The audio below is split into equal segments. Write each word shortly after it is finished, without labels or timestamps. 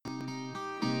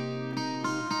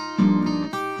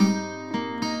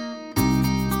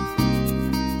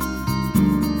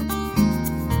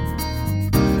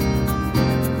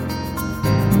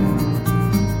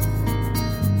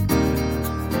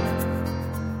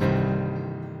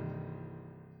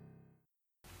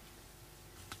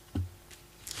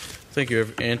Thank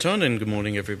you, Anton, and good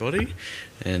morning, everybody.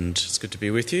 And it's good to be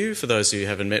with you. For those of you who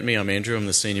haven't met me, I'm Andrew. I'm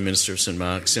the Senior Minister of St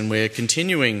Mark's, and we're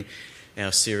continuing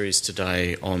our series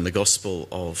today on the Gospel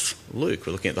of Luke.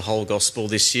 We're looking at the whole Gospel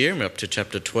this year, and we're up to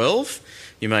chapter 12.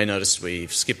 You may notice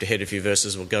we've skipped ahead a few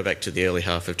verses. We'll go back to the early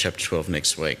half of chapter 12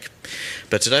 next week.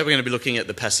 But today we're going to be looking at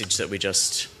the passage that we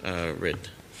just read.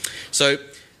 So,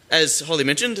 as Holly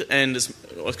mentioned, and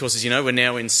of course, as you know, we're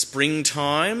now in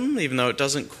springtime, even though it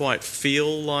doesn't quite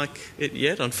feel like it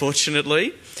yet,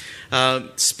 unfortunately.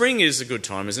 Spring is a good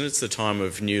time, isn't it? It's the time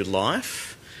of new life.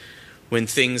 When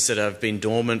things that have been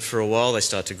dormant for a while, they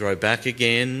start to grow back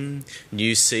again.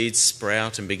 New seeds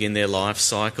sprout and begin their life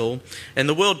cycle. And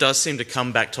the world does seem to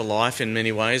come back to life in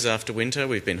many ways after winter.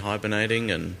 We've been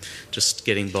hibernating and just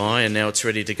getting by, and now it's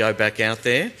ready to go back out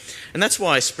there. And that's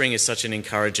why spring is such an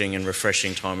encouraging and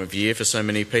refreshing time of year for so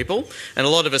many people. And a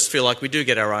lot of us feel like we do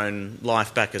get our own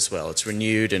life back as well. It's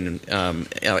renewed and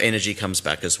our energy comes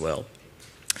back as well.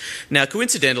 Now,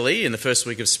 coincidentally, in the first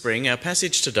week of spring, our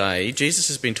passage today, Jesus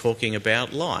has been talking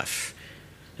about life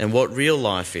and what real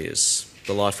life is,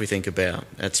 the life we think about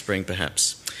at spring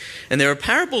perhaps. And there are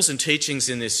parables and teachings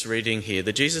in this reading here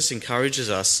that Jesus encourages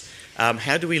us,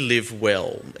 how do we live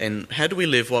well, and how do we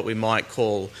live what we might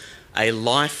call a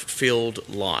life-filled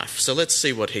life. So let's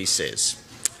see what he says.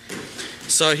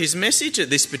 So his message at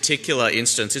this particular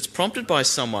instance, it's prompted by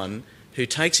someone who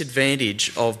takes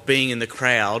advantage of being in the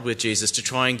crowd with Jesus to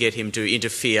try and get him to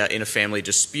interfere in a family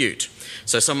dispute.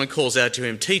 So someone calls out to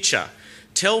him, "Teacher,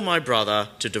 tell my brother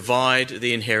to divide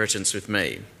the inheritance with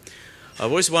me." I've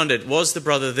always wondered, was the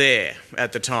brother there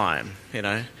at the time? You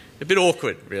know, a bit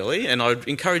awkward, really, and I'd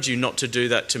encourage you not to do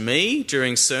that to me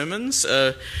during sermons.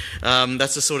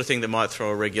 That's the sort of thing that might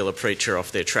throw a regular preacher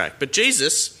off their track. But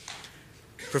Jesus,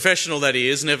 professional that he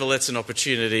is, never lets an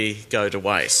opportunity go to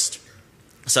waste.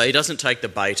 So he doesn't take the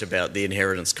bait about the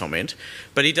inheritance comment,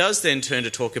 but he does then turn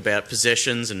to talk about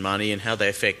possessions and money and how they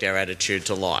affect our attitude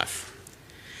to life.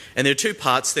 And there are two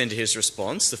parts then to his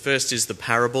response. The first is the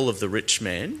parable of the rich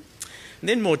man. And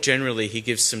then more generally, he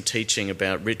gives some teaching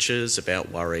about riches,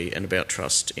 about worry, and about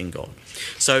trust in God.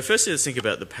 So firstly, let's think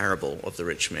about the parable of the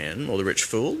rich man, or the rich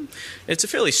fool. It's a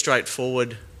fairly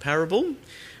straightforward parable.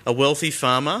 A wealthy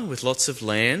farmer with lots of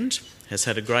land has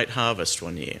had a great harvest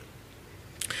one year.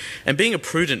 And being a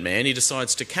prudent man, he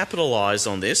decides to capitalise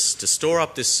on this, to store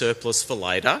up this surplus for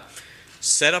later,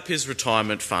 set up his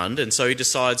retirement fund, and so he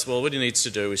decides, well, what he needs to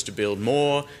do is to build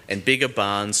more and bigger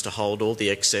barns to hold all the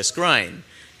excess grain.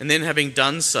 And then having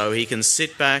done so, he can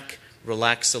sit back,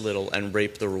 relax a little, and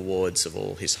reap the rewards of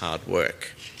all his hard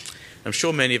work. I'm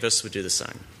sure many of us would do the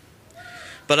same.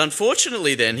 But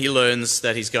unfortunately then, he learns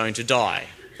that he's going to die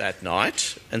that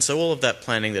night, and so all of that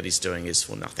planning that he's doing is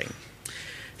for nothing.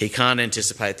 He can't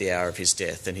anticipate the hour of his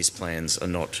death, and his plans are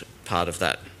not part of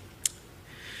that.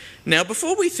 Now,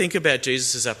 before we think about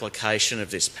Jesus' application of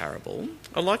this parable,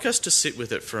 I'd like us to sit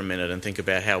with it for a minute and think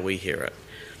about how we hear it.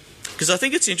 Because I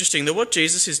think it's interesting that what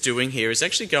Jesus is doing here is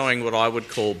actually going what I would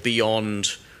call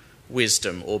beyond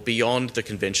wisdom, or beyond the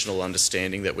conventional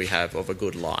understanding that we have of a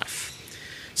good life.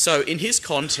 So in his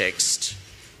context,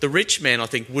 the rich man, I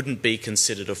think, wouldn't be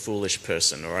considered a foolish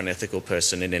person or unethical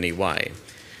person in any way.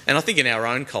 And I think in our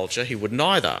own culture, he wouldn't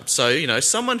either. So,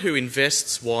 someone who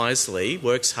invests wisely,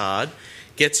 works hard,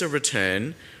 gets a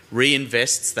return,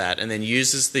 reinvests that, and then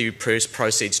uses the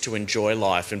proceeds to enjoy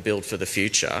life and build for the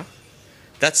future,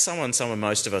 that's someone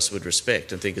most of us would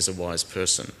respect and think is a wise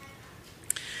person.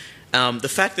 The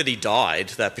fact that he died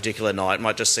that particular night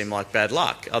might just seem like bad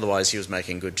luck. Otherwise, he was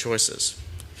making good choices.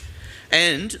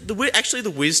 And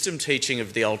the wisdom teaching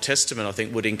of the Old Testament, I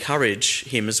think, would encourage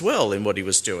him as well in what he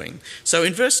was doing. So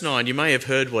in verse 9, you may have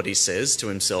heard what he says to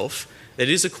himself. It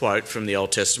is a quote from the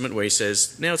Old Testament where he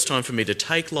says, "Now it's time for me to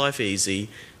take life easy,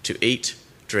 to eat,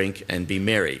 drink, and be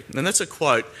merry." And that's a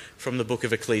quote from the book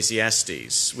of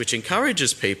Ecclesiastes, which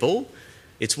encourages people,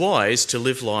 it's wise to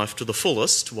live life to the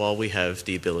fullest while we have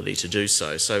the ability to do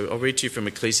so. So I'll read to you from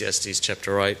Ecclesiastes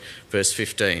chapter 8, verse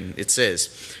 15. It says,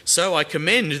 "So I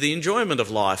commend the enjoyment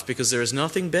of life, because there is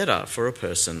nothing better for a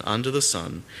person under the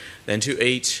sun than to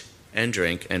eat and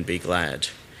drink and be glad.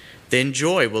 Then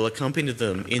joy will accompany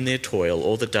them in their toil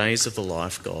all the days of the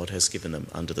life God has given them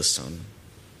under the sun."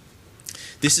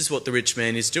 This is what the rich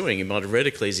man is doing. You might have read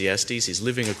Ecclesiastes. He's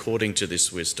living according to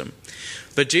this wisdom.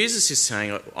 But Jesus is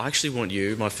saying, I actually want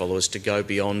you, my followers, to go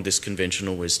beyond this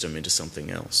conventional wisdom into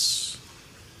something else.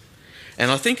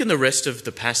 And I think in the rest of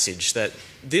the passage that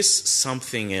this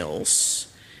something else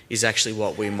is actually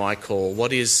what we might call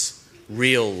what is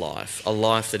real life, a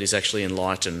life that is actually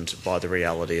enlightened by the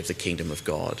reality of the kingdom of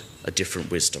God, a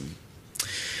different wisdom.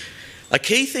 A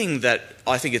key thing that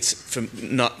I think it's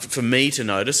for me to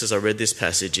notice as I read this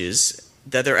passage is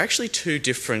that there are actually two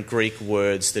different Greek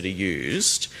words that are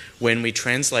used when we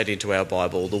translate into our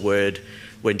Bible the word,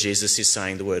 when Jesus is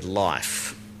saying the word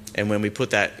life. And when we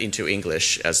put that into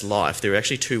English as life, there are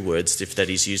actually two words that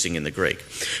he's using in the Greek.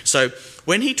 So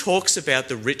when he talks about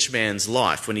the rich man's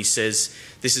life, when he says,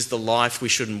 this is the life we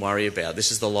shouldn't worry about, this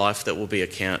is the life that will be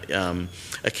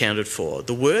accounted for,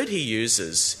 the word he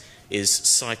uses is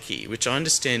psyche, which I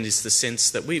understand is the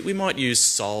sense that we might use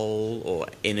soul or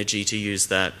energy to use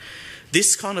that.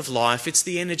 This kind of life, it's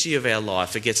the energy of our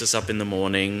life. It gets us up in the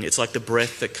morning. It's like the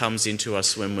breath that comes into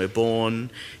us when we're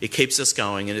born. It keeps us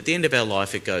going, and at the end of our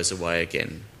life, it goes away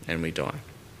again, and we die.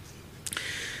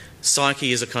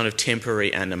 Psyche is a kind of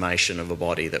temporary animation of a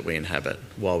body that we inhabit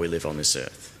while we live on this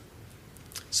earth.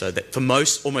 So that for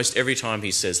almost every time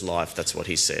he says life, that's what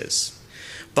he says.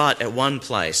 But at one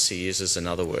place, he uses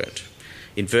another word.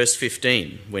 In verse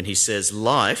 15, when he says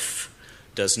life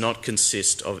does not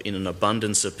consist of in an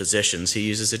abundance of possessions, he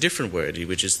uses a different word,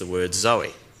 which is the word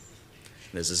Zoe.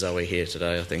 There's a Zoe here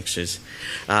today, I think she's...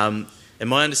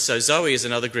 So Zoe is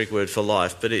another Greek word for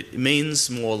life, but it means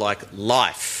more like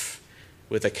life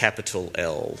with a capital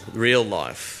L. Real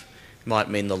life. It might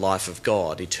mean the life of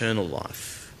God, eternal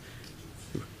life,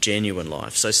 genuine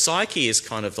life. So psyche is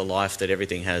kind of the life that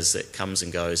everything has that comes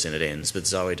and goes and it ends, but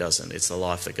Zoe doesn't. It's the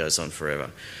life that goes on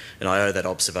forever. And I owe that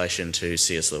observation to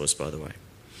C.S. Lewis, by the way.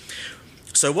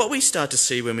 So what we start to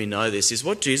see when we know this is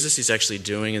what Jesus is actually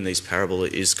doing in these parables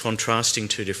is contrasting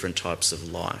two different types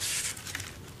of life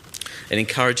and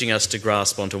encouraging us to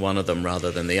grasp onto one of them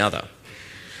rather than the other.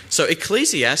 So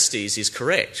Ecclesiastes is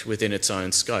correct within its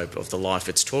own scope of the life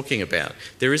it's talking about.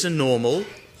 There is a normal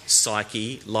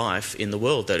psyche life in the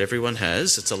world that everyone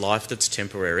has. It's a life that's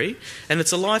temporary, and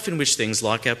it's a life in which things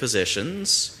like our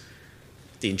possessions,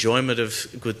 the enjoyment of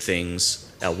good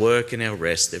things, our work and our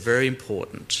rest, they're very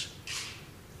important.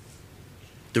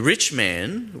 The rich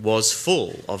man was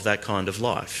full of that kind of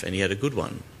life, and he had a good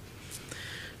one.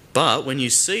 But when you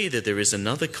see that there is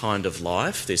another kind of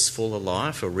life, this fuller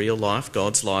life, a real life,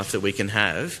 God's life that we can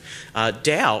have,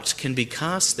 doubt can be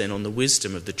cast then on the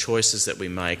wisdom of the choices that we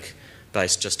make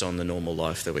based just on the normal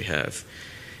life that we have.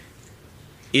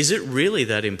 Is it really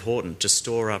that important to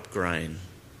store up grain?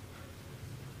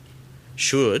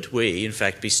 Should we, in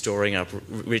fact, be storing up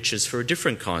riches for a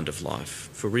different kind of life,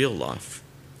 for real life?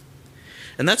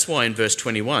 And that's why in verse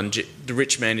 21, the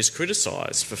rich man is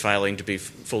criticised for failing to be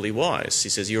fully wise. He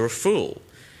says, you're a fool.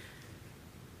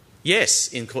 Yes,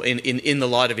 in the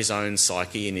light of his own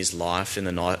psyche, in his life, in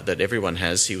the night that everyone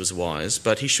has, he was wise,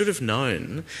 but he should have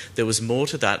known there was more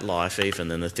to that life even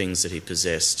than the things that he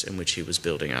possessed and which he was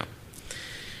building up.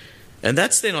 And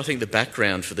that's then, I think, the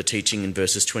background for the teaching in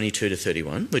verses 22 to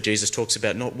 31, where Jesus talks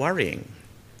about not worrying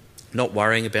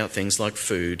about things like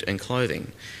food and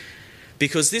clothing.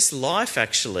 Because this life,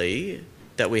 actually,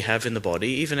 that we have in the body,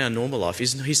 even our normal life,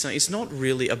 he's saying it's not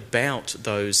really about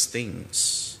those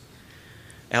things.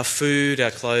 Our food,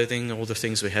 our clothing, all the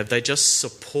things we have, they just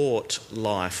support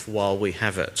life while we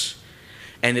have it.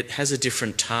 And it has a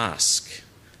different task.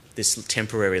 This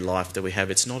temporary life that we have,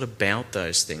 it's not about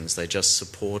those things, they just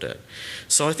support it.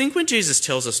 So I think when Jesus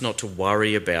tells us not to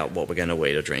worry about what we're going to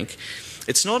eat or drink,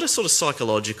 it's not a sort of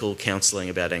psychological counselling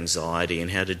about anxiety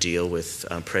and how to deal with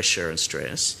pressure and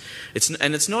stress.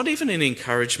 It's not even an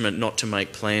encouragement not to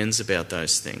make plans about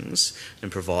those things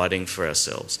and providing for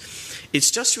ourselves. It's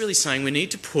just really saying we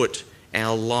need to put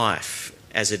our life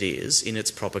as it is in its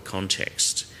proper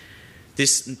context.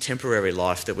 This temporary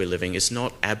life that we're living is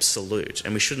not absolute,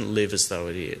 and we shouldn't live as though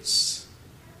it is,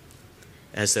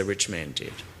 as the rich man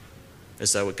did,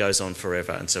 as though it goes on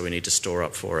forever, and so we need to store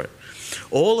up for it.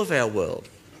 All of our world,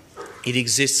 it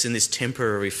exists in this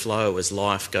temporary flow as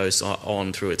life goes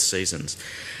on through its seasons.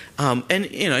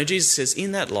 Jesus says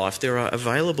in that life there are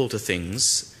available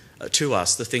to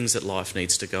us the things that life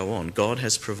needs to go on. God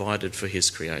has provided for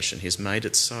his creation. He's made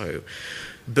it so.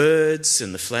 Birds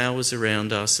and the flowers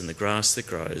around us and the grass that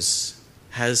grows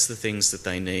has the things that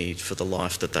they need for the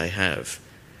life that they have.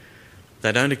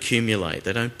 They don't accumulate.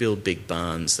 They don't build big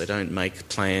barns. They don't make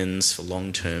plans for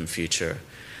long-term future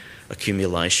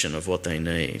accumulation of what they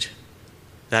need.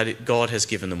 That God has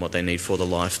given them what they need for the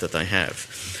life that they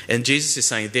have. And Jesus is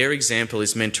saying their example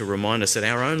is meant to remind us that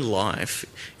our own life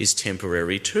is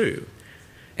temporary too.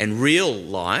 And real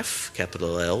life,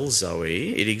 capital L, Zoe,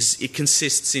 it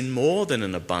consists in more than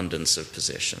an abundance of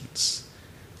possessions.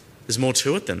 There's more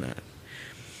to it than that.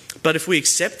 But if we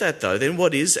accept that, though, then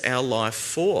what is our life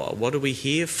for? What are we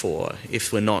here for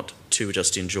if we're not to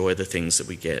just enjoy the things that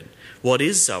we get? What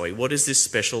is Zoe? What is this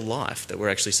special life that we're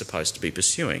actually supposed to be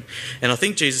pursuing? And I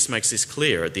think Jesus makes this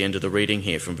clear at the end of the reading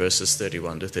here from verses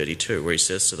 31 to 32, where he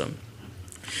says to them,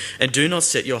 "And do not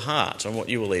set your heart on what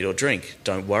you will eat or drink.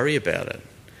 Don't worry about it.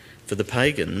 For the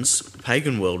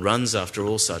pagan world runs after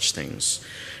all such things,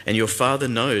 and your Father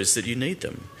knows that you need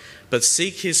them. But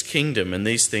seek his kingdom, and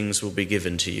these things will be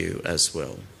given to you as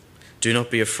well. Do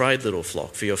not be afraid, little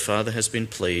flock, for your Father has been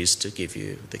pleased to give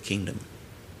you the kingdom."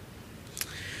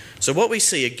 So what we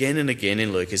see again and again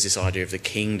in Luke is this idea of the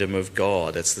kingdom of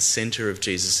God. It's the centre of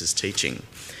Jesus' teaching.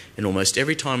 And almost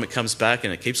every time it comes back,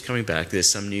 and it keeps coming back, there's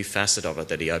some new facet of it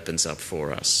that he opens up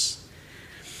for us.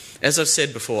 As I've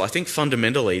said before, I think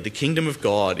fundamentally the kingdom of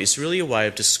God is really a way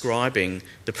of describing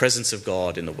the presence of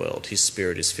God in the world. His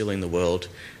Spirit is filling the world,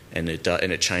 and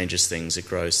it changes things, it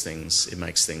grows things, it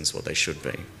makes things what they should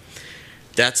be.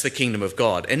 That's the kingdom of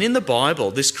God. And in the Bible,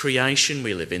 this creation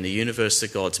we live in, the universe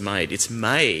that God's made, it's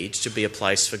made to be a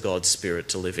place for God's Spirit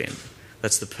to live in.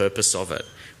 That's the purpose of it.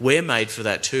 We're made for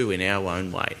that too in our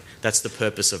own way. That's the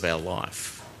purpose of our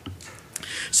life.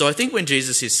 So I think when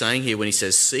Jesus is saying here, when he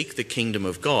says, seek the kingdom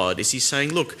of God, is he's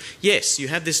saying, look, yes, you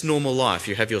have this normal life.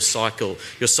 You have your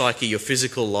psyche, your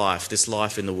physical life, this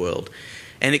life in the world.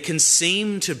 And it can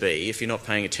seem to be, if you're not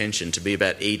paying attention, to be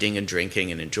about eating and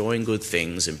drinking and enjoying good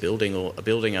things and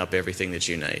building up everything that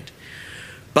you need.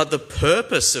 But the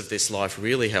purpose of this life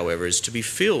really, however, is to be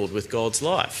filled with God's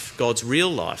life, God's real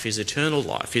life, his eternal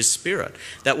life, his Spirit.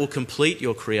 That will complete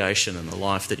your creation and the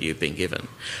life that you've been given.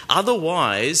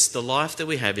 Otherwise, the life that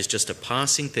we have is just a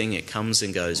passing thing. It comes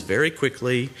and goes very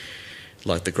quickly,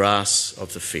 like the grass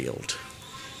of the field.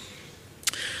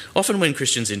 Often when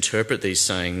Christians interpret these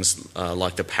sayings,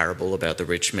 like the parable about the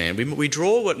rich man, we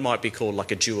draw what might be called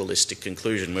like a dualistic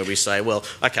conclusion, where we say, well,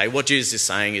 okay, what Jesus is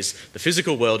saying is the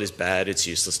physical world is bad, it's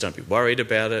useless, don't be worried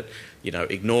about it,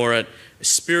 ignore it.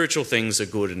 Spiritual things are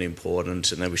good and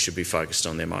important, and that we should be focused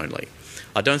on them only.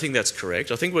 I don't think that's correct.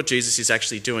 I think what Jesus is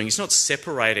actually doing, he's not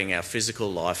separating our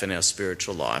physical life and our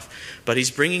spiritual life, but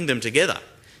he's bringing them together.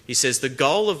 He says the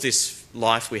goal of this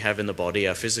life we have in the body,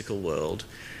 our physical world,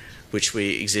 which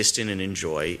we exist in and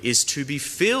enjoy, is to be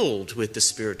filled with the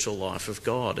spiritual life of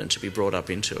God and to be brought up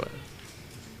into it.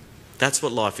 That's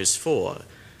what life is for.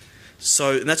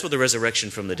 And that's what the resurrection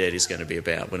from the dead is going to be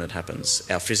about when it happens,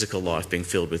 our physical life being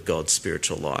filled with God's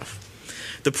spiritual life.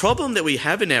 The problem that we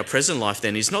have in our present life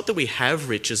then is not that we have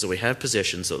riches or we have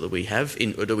possessions or that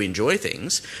we enjoy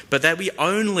things, but that we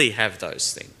only have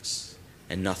those things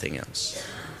and nothing else.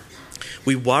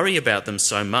 We worry about them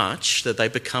so much that they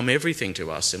become everything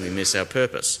to us and we miss our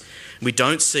purpose. We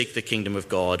don't seek the kingdom of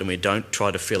God and we don't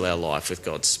try to fill our life with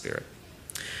God's Spirit.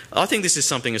 I think this is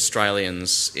something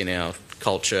Australians in our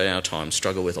culture, in our time,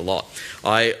 struggle with a lot.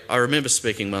 I remember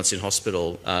speaking once in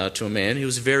hospital to a man who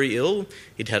was very ill.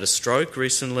 He'd had a stroke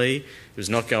recently. He was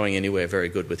not going anywhere very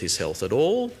good with his health at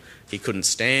all. He couldn't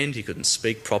stand, he couldn't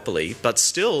speak properly. But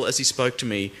still, as he spoke to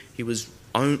me, he was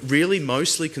really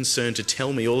mostly concerned to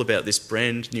tell me all about this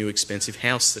brand new expensive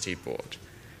house that he bought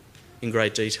in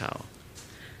great detail.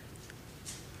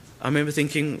 I remember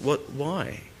thinking,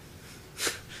 why?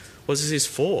 What is this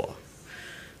for?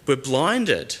 We're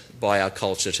blinded by our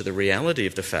culture to the reality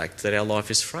of the fact that our life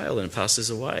is frail and passes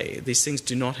away. These things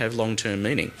do not have long-term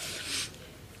meaning.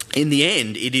 In the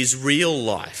end, it is real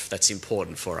life that's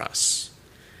important for us,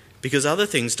 because other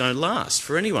things don't last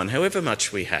for anyone, however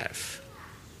much we have.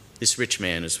 This rich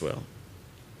man as well.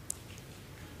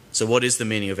 So what is the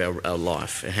meaning of our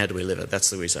life and how do we live it?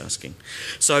 That's what he's asking.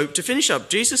 So to finish up,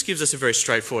 Jesus gives us a very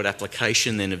straightforward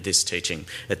application then of this teaching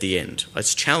at the end.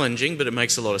 It's challenging, but it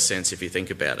makes a lot of sense if you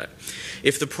think about it.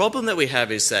 If the problem that we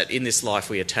have is that in this life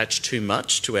we attach too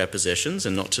much to our possessions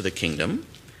and not to the kingdom,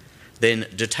 then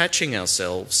detaching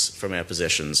ourselves from our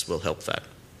possessions will help that.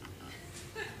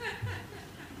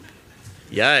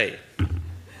 Yay.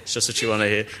 It's just what you want to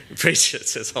hear. Preach it,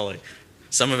 says Holly.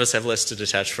 Some of us have less to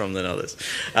detach from than others.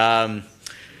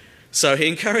 So he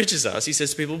encourages us. He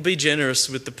says to people, be generous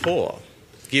with the poor.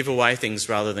 Give away things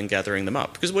rather than gathering them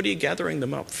up. Because what are you gathering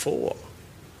them up for?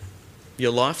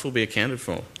 Your life will be accounted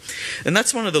for. And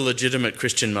that's one of the legitimate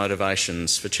Christian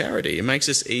motivations for charity. It makes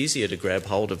us easier to grab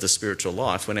hold of the spiritual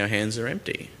life when our hands are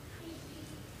empty.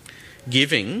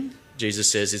 Giving, Jesus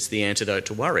says, it's the antidote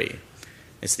to worry.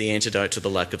 It's the antidote to the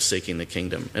lack of seeking the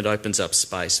kingdom. It opens up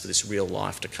space for this real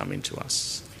life to come into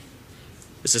us.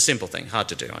 It's a simple thing, hard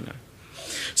to do, I know.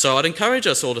 So I'd encourage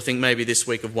us all to think maybe this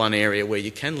week of one area where you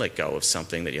can let go of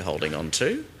something that you're holding on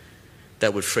to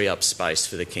that would free up space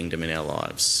for the kingdom in our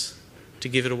lives, to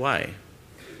give it away.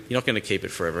 You're not going to keep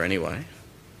it forever anyway.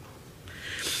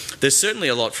 There's certainly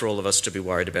a lot for all of us to be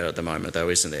worried about at the moment, though,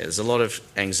 isn't there? There's a lot of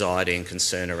anxiety and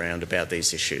concern around about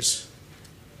these issues.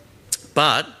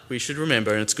 But we should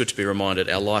remember, and it's good to be reminded,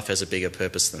 our life has a bigger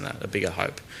purpose than that, a bigger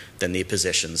hope than the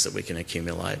possessions that we can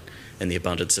accumulate and the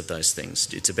abundance of those things.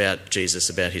 It's about Jesus,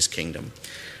 about his kingdom.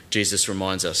 Jesus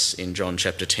reminds us in John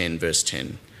chapter 10, verse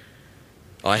 10,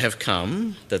 I have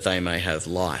come that they may have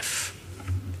life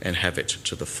and have it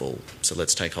to the full. So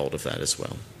let's take hold of that as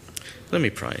well. Let me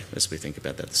pray as we think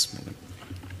about that this morning.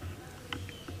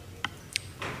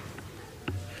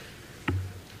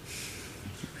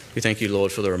 We thank you,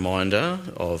 Lord, for the reminder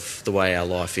of the way our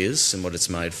life is and what it's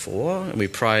made for. And we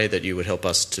pray that you would help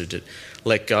us to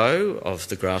let go of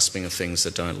the grasping of things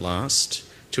that don't last,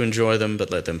 to enjoy them but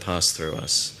let them pass through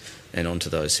us and on to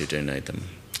those who do need them.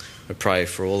 We pray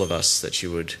for all of us that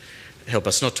you would help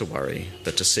us not to worry,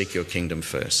 but to seek your kingdom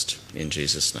first. In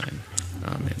Jesus' name,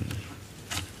 amen.